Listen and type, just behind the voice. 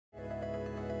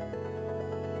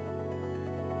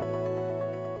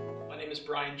name is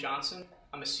Brian Johnson.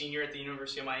 I'm a senior at the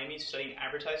University of Miami studying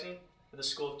advertising at the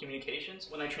School of Communications.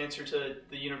 When I transferred to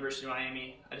the University of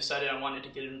Miami, I decided I wanted to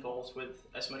get involved with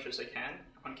as much as I can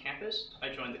on campus. I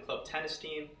joined the club tennis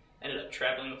team, ended up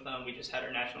traveling with them. We just had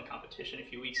our national competition a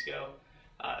few weeks ago.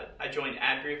 I joined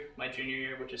Ad Group my junior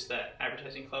year, which is the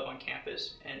advertising club on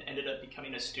campus, and ended up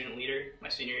becoming a student leader my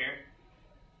senior year.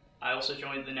 I also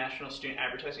joined the National Student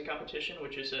Advertising Competition,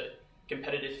 which is a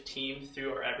competitive team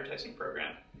through our advertising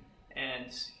program,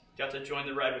 and got to join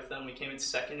the ride with them. We came in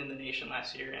second in the nation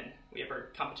last year, and we have our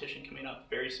competition coming up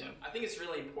very soon. I think it's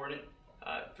really important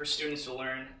for students to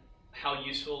learn how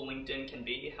useful LinkedIn can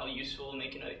be, how useful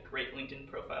making a great LinkedIn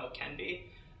profile can be.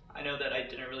 I know that I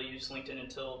didn't really use LinkedIn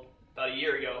until about a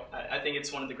year ago. I think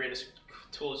it's one of the greatest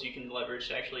tools you can leverage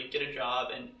to actually get a job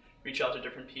and reach out to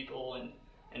different people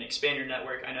and expand your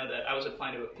network. I know that I was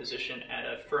applying to a position at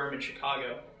a firm in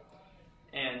Chicago,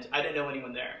 and I didn't know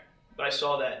anyone there, but I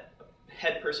saw that the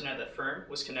head person at that firm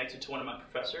was connected to one of my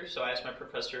professors, so I asked my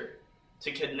professor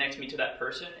to connect me to that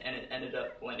person, and it ended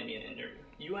up landing me an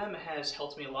interview. UM has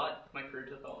helped me a lot in my career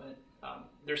development.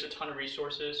 There's a ton of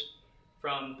resources,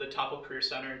 from the Topple Career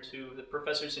Center to the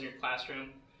professors in your classroom.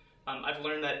 I've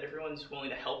learned that everyone's willing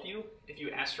to help you if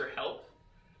you ask for help,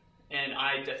 and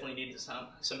I definitely needed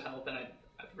some help, and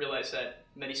I've realized that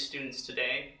many students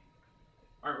today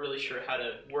aren't really sure how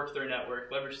to work their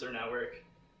network, leverage their network,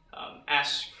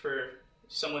 ask for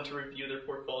someone to review their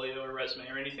portfolio or resume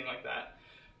or anything like that.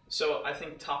 So I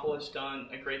think Topple has done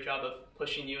a great job of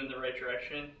pushing you in the right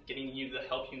direction, getting you the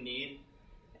help you need,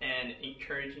 and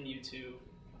encouraging you to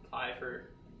apply for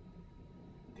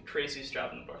the craziest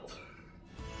job in the world.